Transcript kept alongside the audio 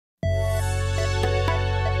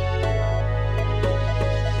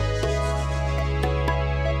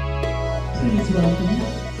welcome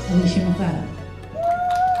Alicia McLeod.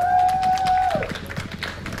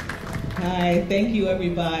 Hi, thank you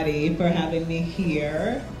everybody for having me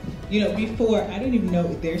here. You know, before, I don't even know,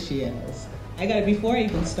 there she is. Before I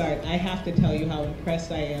even start, I have to tell you how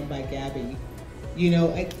impressed I am by Gabby. You know,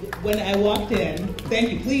 when I walked in,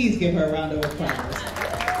 thank you, please give her a round of applause.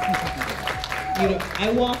 You know,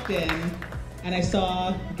 I walked in and I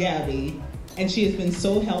saw Gabby, and she has been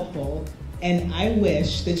so helpful, and I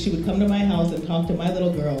wish that she would come to my house and talk to my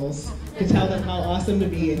little girls to tell them how awesome to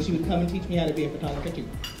be, and she would come and teach me how to be a photographer too.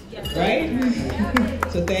 Right?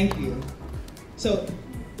 So thank you. So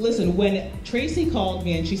listen, when Tracy called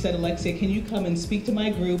me and she said, Alexia, can you come and speak to my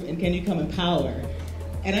group and can you come empower?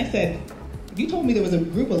 And I said, you told me there was a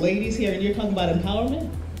group of ladies here and you're talking about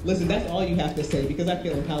empowerment? Listen, that's all you have to say because I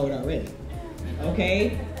feel empowered already.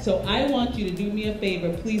 Okay? So I want you to do me a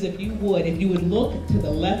favor, please, if you would look to the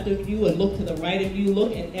left of you and look to the right of you,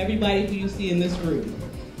 look at everybody who you see in this room.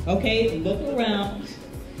 Okay? Look around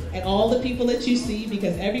at all the people that you see,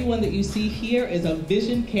 because everyone that you see here is a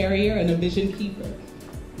vision carrier and a vision keeper.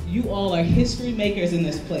 You all are history makers in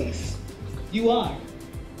this place. You are.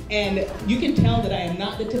 And you can tell that I am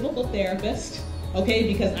not the typical therapist,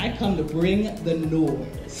 okay, because I come to bring the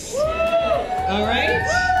noise. All right?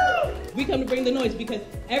 We come to bring the noise because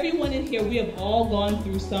everyone in here, we have all gone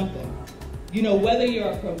through something. You know, whether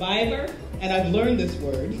you're a provider, and I've learned this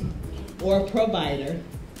word, or a provider,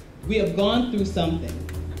 we have gone through something.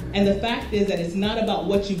 And the fact is that it's not about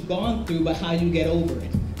what you've gone through, but how you get over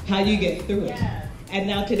it, how you get through it. And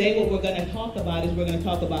now today what we're going to talk about is we're going to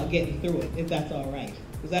talk about getting through it, if that's all right.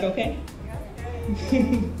 Is that okay?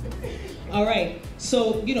 All right.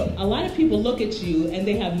 So, you know, a lot of people look at you and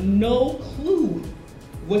they have no clue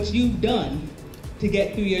what you've done to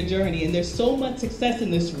get through your journey. And there's so much success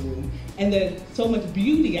in this room, and there's so much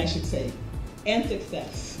beauty, I should say, and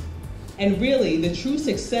success. And really, the true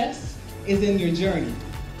success is in your journey.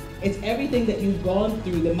 It's everything that you've gone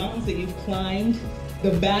through, the mountains that you've climbed,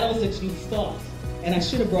 the battles that you've fought. And I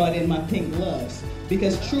should have brought in my pink gloves,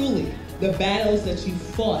 because truly, the battles that you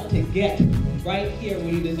fought to get right here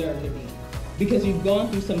where you deserve to be. Because you've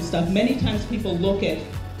gone through some stuff. Many times people look at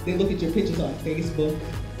your pictures on Facebook,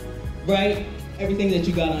 right? Everything that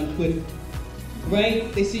you got on Twitter,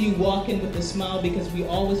 right? They see you walking with a smile because we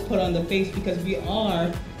always put on the face, because we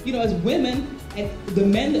are, you know, as women, and the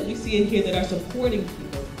men that we see in here that are supporting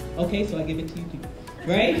people. Okay, so I give it to you too,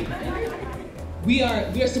 right? We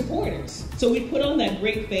are supporters. So we put on that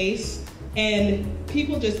great face, and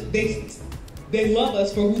people just, they love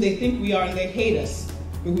us for who they think we are, and they hate us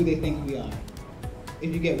for who they think we are.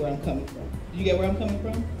 If you get where I'm coming from. Do you get where I'm coming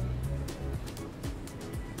from?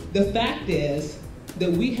 The fact is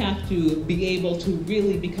that we have to be able to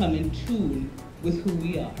really become in tune with who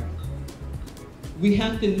we are. We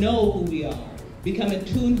have to know who we are, become in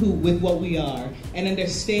tune with what we are, and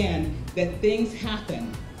understand that things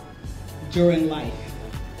happen during life.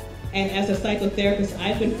 And as a psychotherapist,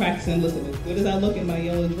 I've been practicing, listen, as good as I look in my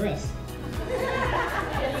yellow dress.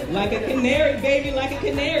 Like a canary, baby, like a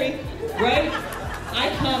canary, right?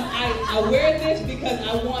 I wear this because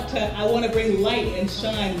I want to bring light and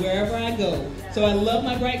shine wherever I go. So I love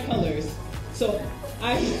my bright colors. So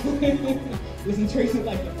I, listen, Tracy,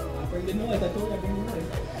 like, I bring the noise, I told you I bring the noise,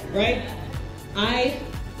 right?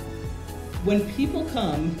 When people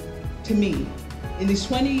come to me in these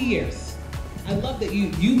 20 years, I love that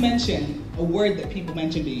you mention a word that people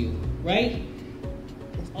mention to you, right?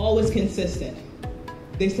 It's always consistent.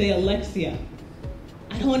 They say, Alexia,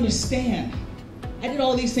 I don't understand. I did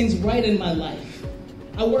all these things right in my life.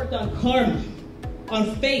 I worked on karma,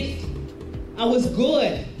 on faith. I was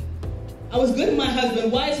good. I was good with my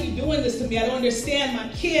husband. Why is he doing this to me? I don't understand. My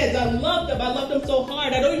kids, I loved them. I loved them so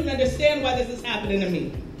hard. I don't even understand why this is happening to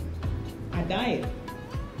me. I dieted.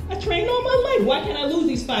 I trained all my life. Why can't I lose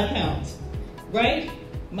these 5 pounds? Right?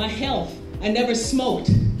 My health. I never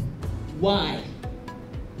smoked. Why?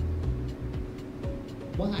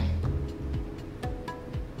 Why?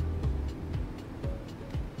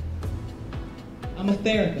 I'm a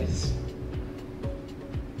therapist.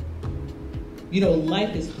 You know,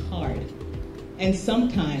 life is hard. And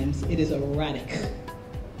sometimes it is erratic.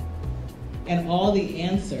 And all the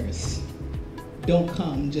answers don't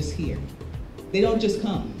come just here. They don't just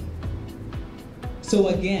come. So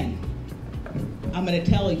again, I'm going to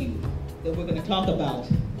tell you that we're going to talk about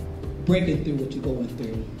breaking through what you're going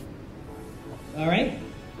through. All right?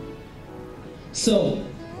 So,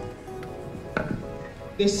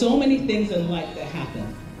 there's so many things in life that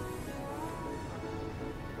happen.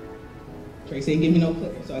 Tracy ain't give me no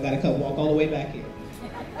clicker, so I got to walk all the way back here.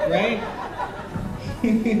 Right?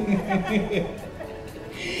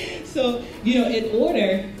 So, in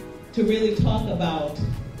order to really talk about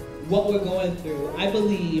what we're going through, I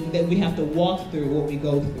believe that we have to walk through what we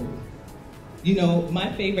go through.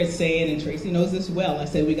 My favorite saying, and Tracy knows this well, I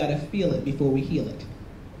say we gotta feel it before we heal it.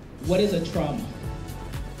 What is a trauma?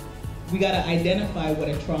 We gotta identify what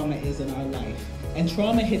a trauma is in our life. And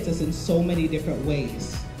trauma hits us in so many different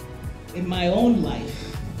ways. In my own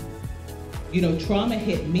life, trauma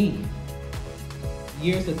hit me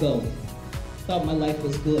years ago. Thought my life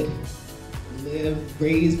was good.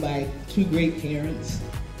 Raised by 2 great parents,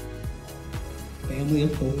 family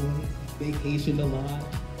of 4, vacationed a lot.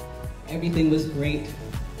 Everything was great.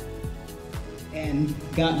 And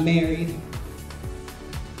got married.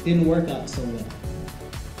 Didn't work out so well.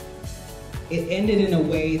 It ended in a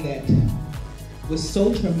way that was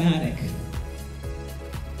so traumatic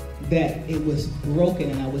that it was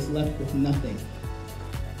broken and I was left with nothing.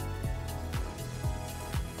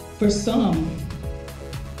 For some,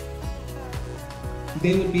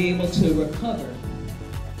 they would be able to recover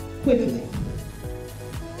quickly.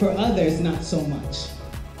 For others, not so much.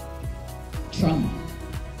 Trauma.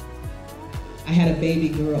 I had a baby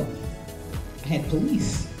girl. I had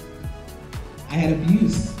police. I had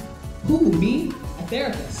abuse. Who? Me? A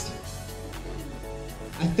therapist.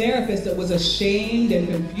 A therapist that was ashamed and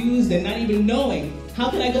confused and not even knowing,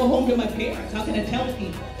 how can I go home to my parents? How can I tell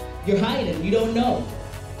people? You're hiding, you don't know.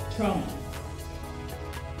 Trauma.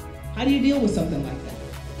 How do you deal with something like that?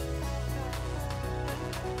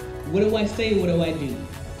 What do I say? What do I do?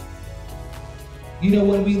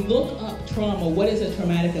 When we look up trauma, what is a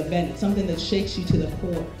traumatic event? It's something that shakes you to the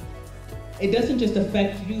core. It doesn't just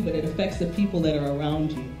affect you, but it affects the people that are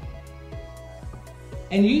around you.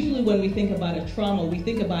 And usually when we think about a trauma, we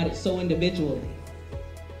think about it so individually.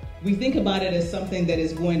 We think about it as something that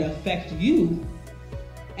is going to affect you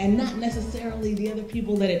and not necessarily the other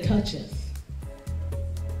people that it touches.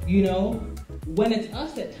 When it's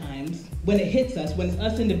us at times, when it hits us, when it's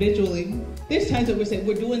us individually, there's times that we're saying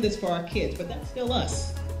we're doing this for our kids, but that's still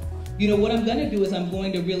us. What I'm gonna do is I'm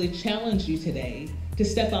going to really challenge you today to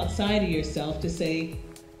step outside of yourself to say,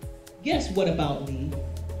 yes, what about me?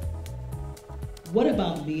 What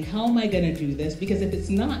about me? How am I gonna do this? Because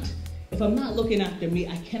if I'm not looking after me,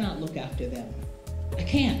 I cannot look after them. I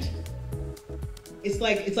can't. It's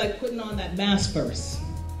like putting on that mask first.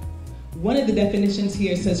 One of the definitions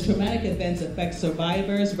here says traumatic events affect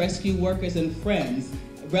survivors, rescue workers, and friends,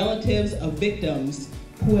 relatives of victims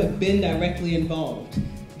who have been directly involved.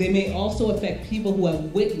 They may also affect people who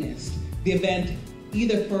have witnessed the event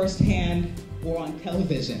either firsthand or on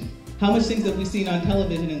television. How much things have we seen on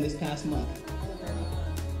television in this past month?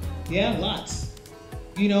 Yeah, lots.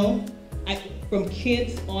 From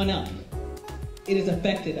kids on up, it has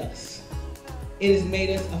affected us. It has made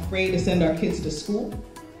us afraid to send our kids to school.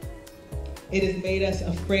 It has made us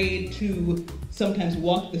afraid to sometimes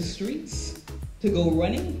walk the streets, to go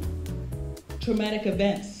running. Traumatic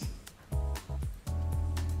events.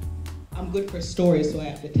 I'm good for stories, so I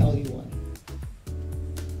have to tell you one.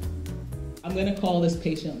 I'm gonna call this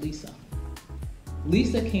patient Lisa.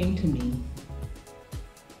 Lisa came to me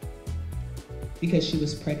because she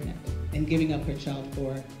was pregnant and giving up her child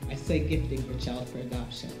gifting her child for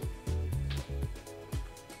adoption.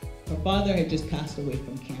 Her father had just passed away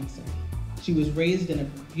from cancer. She was raised in a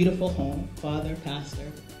beautiful home, father,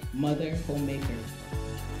 pastor, mother, homemaker.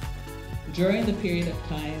 During the period of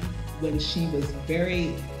time when she was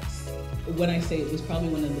when I say it was probably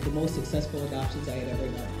one of the most successful adoptions I had ever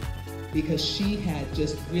done, because she had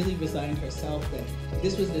just really resigned herself that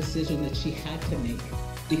this was a decision that she had to make,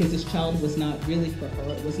 because this child was not really for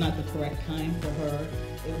her. It was not the correct time for her.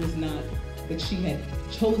 It was not, but she had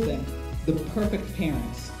chosen the perfect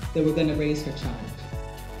parents that were going to raise her child.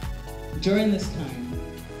 During this time,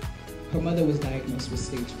 her mother was diagnosed with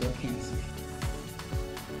stage 4 cancer.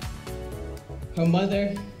 Her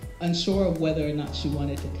mother, unsure of whether or not she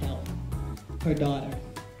wanted to tell her daughter,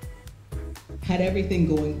 had everything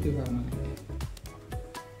going through her mind.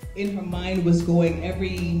 In her mind was going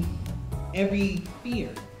every fear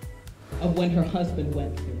of when her husband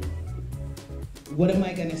went through. What am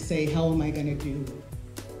I gonna say? How am I gonna do?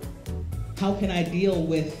 How can I deal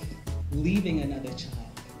with leaving another child?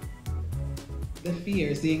 The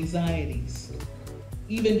fears, the anxieties.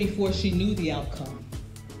 Even before she knew the outcome,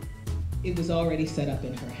 it was already set up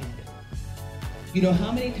in her head.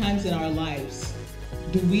 How many times in our lives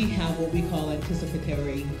do we have what we call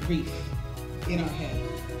anticipatory grief in our head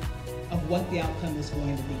of what the outcome is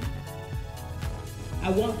going to be? I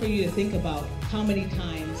want for you to think about how many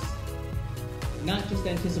times, not just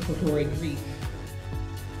anticipatory grief,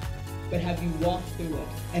 but have you walked through it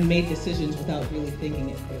and made decisions without really thinking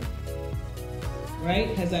it through? right?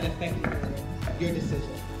 Has that affected your decision?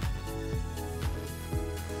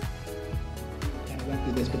 Kind of went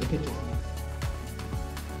through this with the pictures.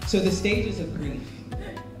 So the stages of grief.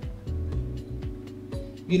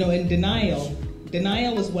 You know, in denial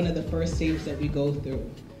is one of the first stages that we go through.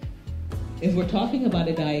 If we're talking about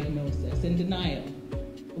a diagnosis, in denial,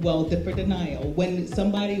 for denial, when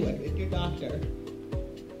somebody, if your doctor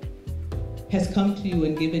has come to you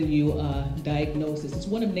and given you a diagnosis, it's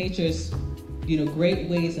one of nature's, great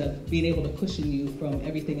ways of being able to cushion you from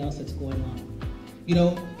everything else that's going on. You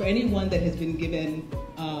know, for anyone that has been given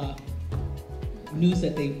news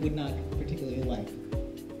that they would not particularly like,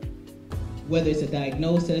 whether it's a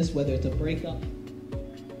diagnosis, whether it's a breakup,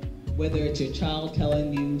 whether it's your child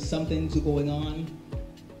telling you something's going on,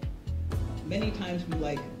 many times we're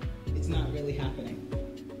like, it's not really happening.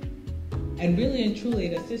 And really and truly,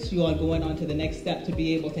 it assists you on going on to the next step to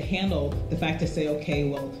be able to handle the fact to say, okay,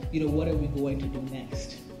 well, what are we going to do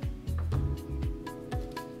next?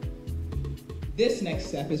 This next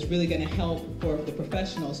step is really going to help for the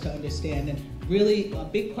professionals to understand. And really, a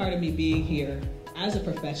big part of me being here as a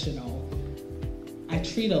professional, I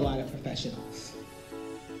treat a lot of professionals.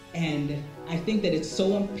 And I think that it's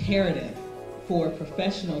so imperative for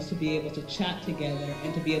professionals to be able to chat together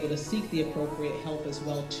and to be able to seek the appropriate help as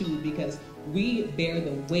well too, because we bear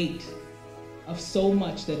the weight of so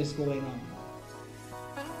much that is going on.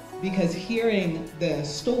 Because hearing the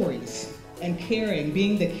stories and caring,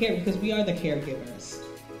 because we are the caregivers,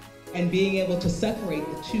 and being able to separate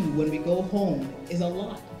the two when we go home is a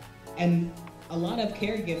lot. And a lot of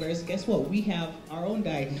caregivers, guess what? We have our own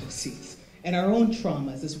diagnoses and our own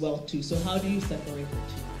traumas as well too. So how do you separate the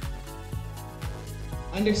two?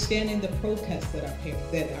 Understanding the protests that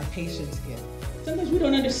our patients give. Sometimes we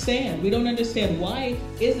don't understand. We don't understand, why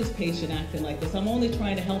is this patient acting like this? I'm only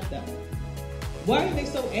trying to help them. Why are they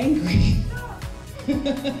so angry?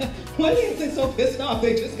 Why are they so pissed off?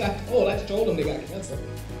 They just got told. I told them they got cancer.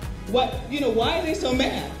 Why are they so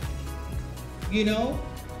mad?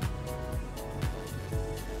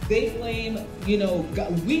 They blame,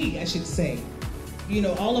 God, I should say,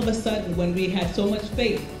 all of a sudden when we had so much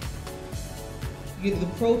faith, the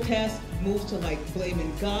protest moves to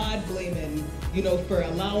blaming God, blaming, for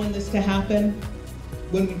allowing this to happen.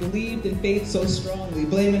 When we believed in faith so strongly,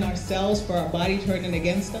 blaming ourselves for our body turning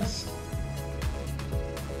against us.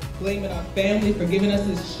 Blaming our family for giving us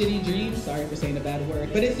this shitty dream. Sorry for saying a bad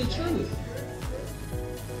word, but it's the truth.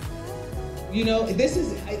 This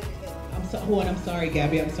is, I'm sorry,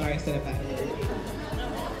 Gabby, I'm sorry I said a bad word.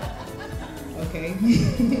 Okay?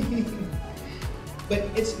 But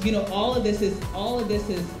it's, all of this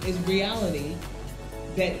is reality,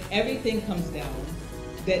 that everything comes down,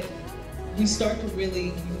 that we start to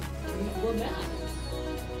really, we're mad.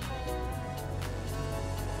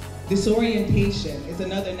 Disorientation is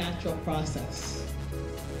another natural process.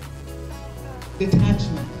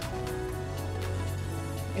 Detachment.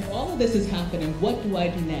 If all of this is happening, what do I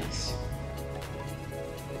do next?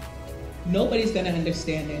 Nobody's going to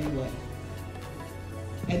understand anyway.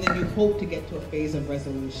 And then you hope to get to a phase of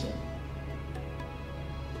resolution.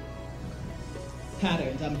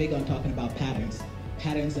 Patterns. I'm big on talking about patterns.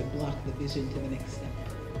 Patterns that block the vision to the next step.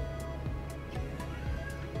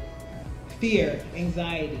 Fear,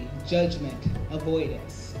 anxiety, judgment,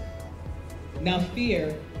 avoidance. Now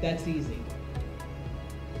fear, that's easy.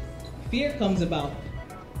 Fear comes about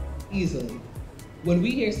easily. When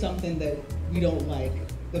we hear something that we don't like,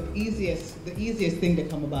 the easiest thing to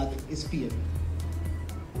come about is fear.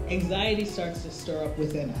 Anxiety starts to stir up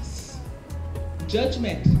within us.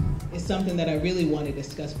 Judgment is something that I really want to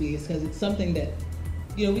discuss because it's something that,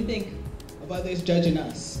 we think of others judging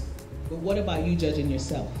us, but what about you judging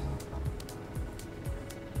yourself?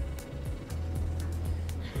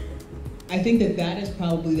 I think that is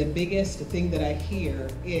probably the biggest thing that I hear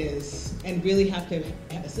is, and really have to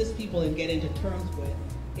assist people and get into terms with,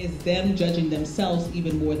 is them judging themselves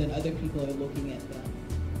even more than other people are looking at them.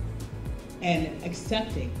 And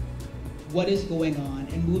accepting what is going on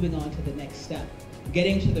and moving on to the next step,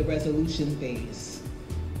 getting to the resolution phase.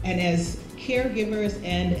 And as caregivers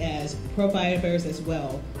and as providers as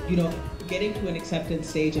well, getting to an acceptance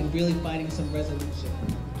stage and really finding some resolution.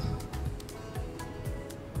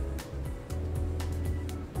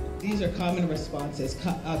 These are common responses,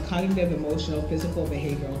 cognitive, emotional, physical,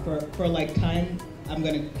 behavioral. For time, I'm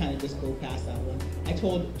gonna kind of just go past that one. I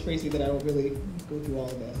told Tracy that I don't really go through all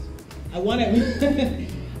of this. I want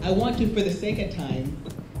to, for the sake of time,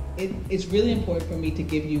 it's really important for me to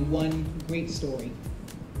give you one great story,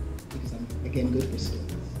 because I'm, again, good for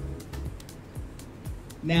stories.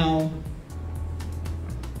 Now,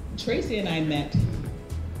 Tracy and I met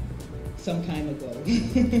some time ago.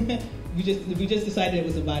 we just decided it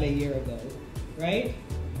was about a year ago, right?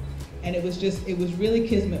 And it was really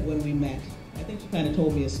kismet when we met. I think she kind of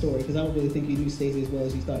told me a story, because I don't really think you knew Stacey as well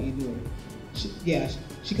as you thought you knew her.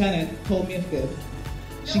 She kind of told me a fib.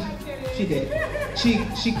 She did.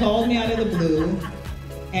 She called me out of the blue,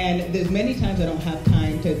 and there's many times I don't have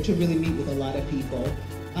time to really meet with a lot of people.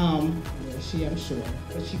 I'm sure.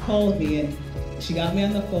 But she called me and she got me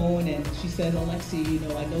on the phone and she said, Alexi,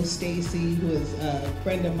 I know Stacey, who is a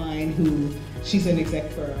friend of mine, who she's an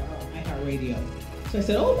exec for iHeartRadio. So I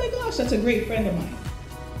said, oh my gosh, that's a great friend of mine.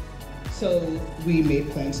 So we made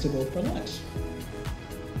plans to go for lunch.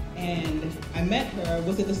 And I met her,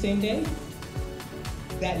 was it the same day?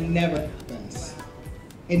 That never happens.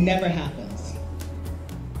 It never happens.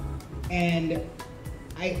 And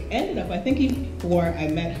I ended up, I think even before I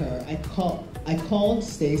met her, I called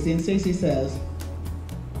Stacey, and Stacey says,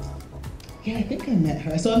 yeah, I think I met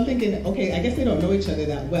her. So I'm thinking, okay, I guess they don't know each other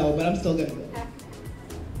that well, but I'm still gonna go.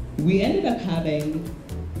 We ended up having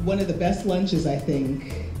one of the best lunches, I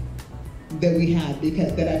think, that we had,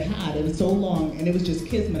 that I've had in so long, and it was just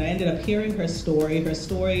kismet. I ended up hearing her story, her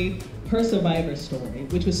survivor story,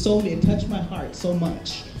 which was it touched my heart so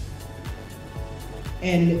much.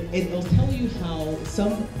 And it'll tell you how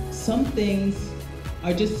some things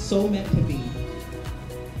are just so meant to be.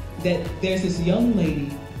 That there's this young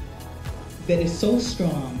lady that is so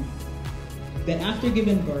strong that after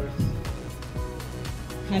giving birth,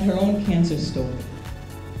 had her own cancer story,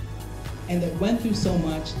 and that went through so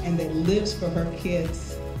much, and that lives for her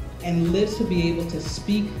kids, and lives to be able to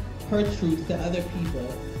speak her truth to other people.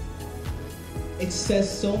 It says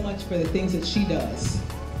so much for the things that she does.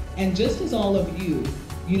 And just as all of you,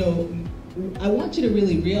 I want you to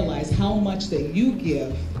really realize how much that you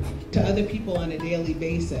give to other people on a daily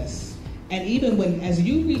basis. And even as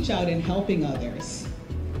you reach out in helping others,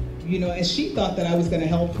 as she thought that I was going to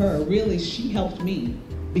help her, really she helped me.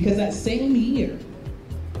 Because that same year,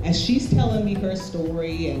 as she's telling me her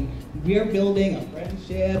story and we're building a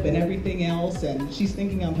friendship and everything else, and she's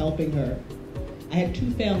thinking I'm helping her, I had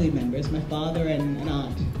 2 family members, my father and an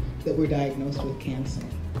aunt, that were diagnosed with cancer.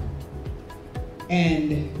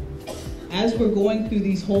 And as we're going through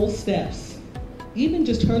these whole steps, even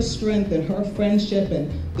just her strength and her friendship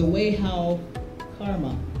and the way how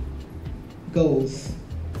karma goes,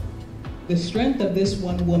 the strength of this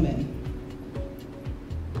one woman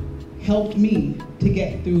helped me to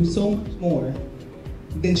get through so much more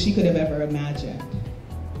than she could have ever imagined.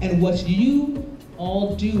 And what you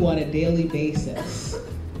all do on a daily basis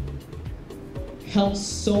helps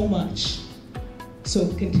so much. So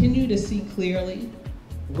continue to see clearly,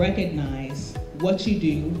 recognize what you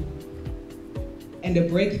do, and to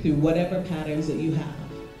break through whatever patterns that you have,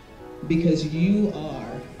 because you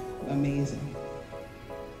are amazing.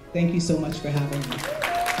 Thank you so much for having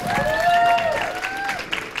me.